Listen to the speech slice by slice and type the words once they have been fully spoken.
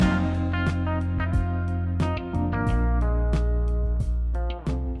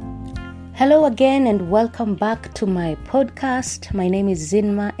Hello again and welcome back to my podcast. My name is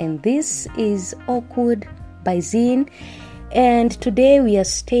Zinma and this is Awkward by Zin. And today we are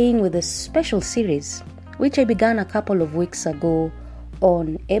staying with a special series which I began a couple of weeks ago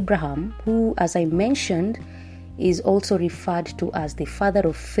on Abraham, who, as I mentioned, is also referred to as the father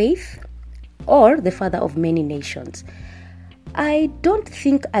of faith or the father of many nations. I don't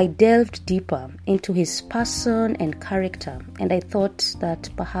think I delved deeper into his person and character, and I thought that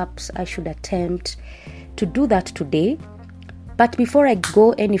perhaps I should attempt to do that today. But before I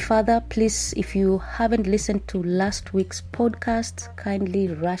go any further, please, if you haven't listened to last week's podcast, kindly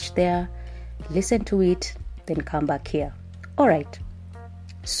rush there, listen to it, then come back here. Alright,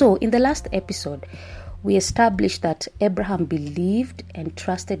 so in the last episode, we established that Abraham believed and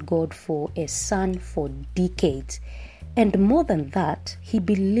trusted God for a son for decades. And more than that, he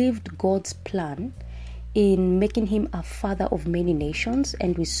believed God's plan in making him a father of many nations,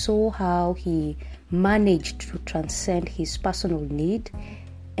 and we saw how he managed to transcend his personal need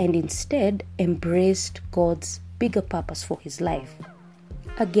and instead embraced God's bigger purpose for his life.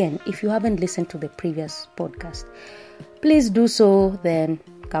 Again, if you haven't listened to the previous podcast, please do so, then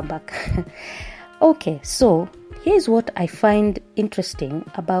come back. Okay, so here's what I find interesting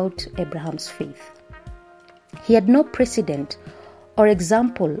about Abraham's faith. He had no precedent or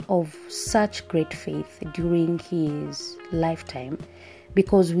example of such great faith during his lifetime,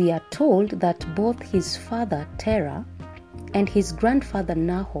 because we are told that both his father Terah and his grandfather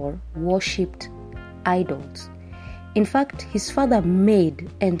Nahor worshipped idols. In fact, his father made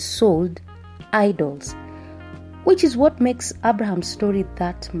and sold idols, which is what makes Abraham's story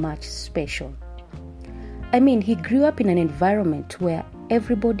that much special. I mean, he grew up in an environment where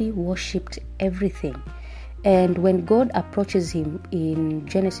everybody worshipped everything. And when God approaches him in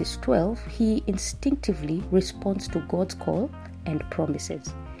Genesis 12, he instinctively responds to God's call and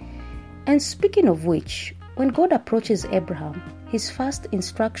promises. And speaking of which, when God approaches Abraham, his first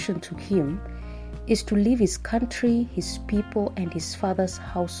instruction to him is to leave his country, his people, and his father's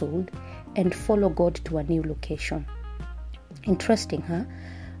household and follow God to a new location. Interesting, huh?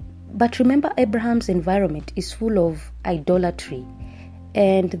 But remember, Abraham's environment is full of idolatry,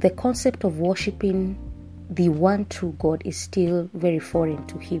 and the concept of worshipping the one true God is still very foreign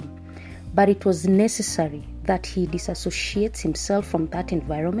to him. But it was necessary that he disassociates himself from that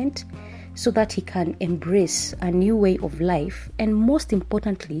environment so that he can embrace a new way of life, and most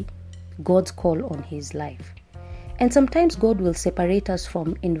importantly, God's call on his life. And sometimes God will separate us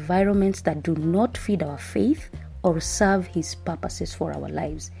from environments that do not feed our faith or serve his purposes for our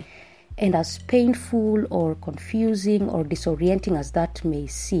lives. And as painful or confusing or disorienting as that may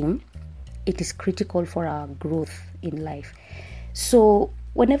seem, it is critical for our growth in life. So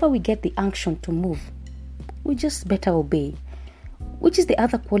whenever we get the unction to move, we just better obey, which is the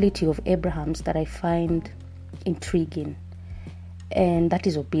other quality of Abraham's that I find intriguing, and that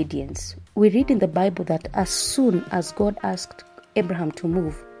is obedience. We read in the Bible that as soon as God asked Abraham to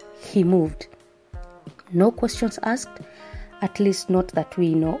move, he moved. No questions asked, at least not that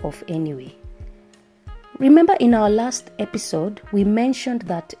we know of anyway. Remember, in our last episode, we mentioned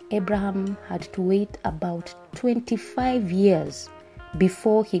that Abraham had to wait about 25 years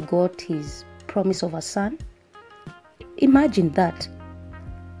before he got his promise of a son. Imagine that.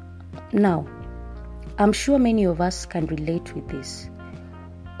 Now, I'm sure many of us can relate with this.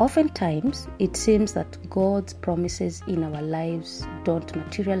 Oftentimes, it seems that God's promises in our lives don't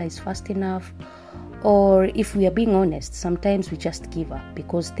materialize fast enough, or if we are being honest, sometimes we just give up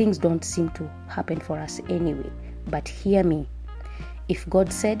because things don't seem to happen for us anyway. But hear me, if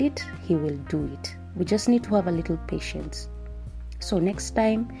God said it, he will do it. We just need to have a little patience. So next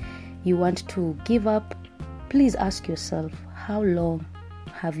time you want to give up, please ask yourself, how long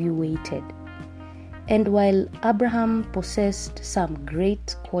have you waited? And while Abraham possessed some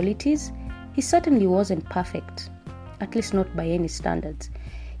great qualities, he certainly wasn't perfect, at least not by any standards.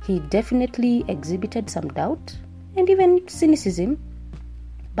 He definitely exhibited some doubt and even cynicism,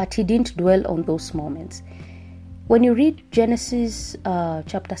 but he didn't dwell on those moments. When you read Genesis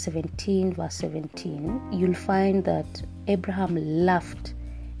chapter 17, verse 17, you'll find that Abraham laughed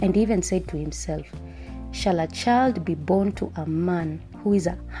and even said to himself, "Shall a child be born to a man who is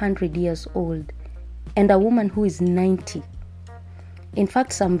 100 years old and a woman who is 90? In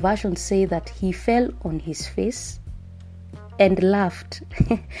fact, some versions say that he fell on his face and laughed.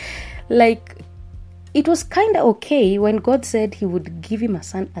 Like, it was kind of okay when God said he would give him a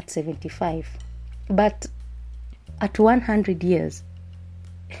son at 75, but at 100 years,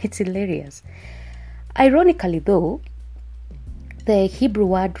 it's hilarious. Ironically though, the Hebrew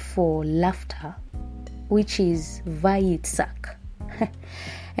word for laughter, which is vayitzak,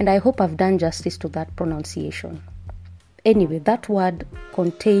 And I hope I've done justice to that pronunciation. Anyway, that word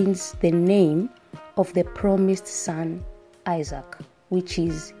contains the name of the promised son Isaac, which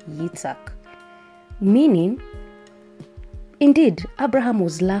is Yitzhak. Meaning, indeed, Abraham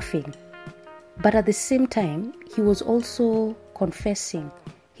was laughing, but at the same time, he was also confessing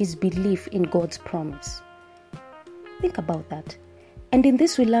his belief in God's promise. Think about that. And in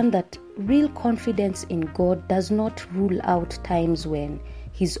this we learn that real confidence in God does not rule out times when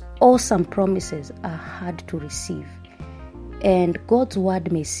his awesome promises are hard to receive. And God's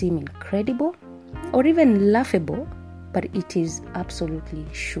word may seem incredible or even laughable, but it is absolutely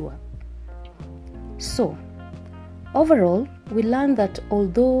sure. So, overall, we learn that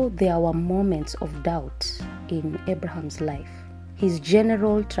although there were moments of doubt in Abraham's life, his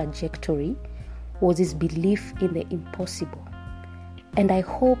general trajectory was his belief in the impossible. And I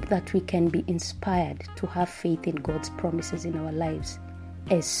hope that we can be inspired to have faith in God's promises in our lives,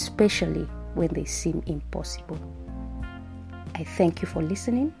 especially when they seem impossible. I thank you for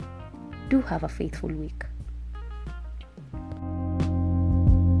listening. Do have a faithful week.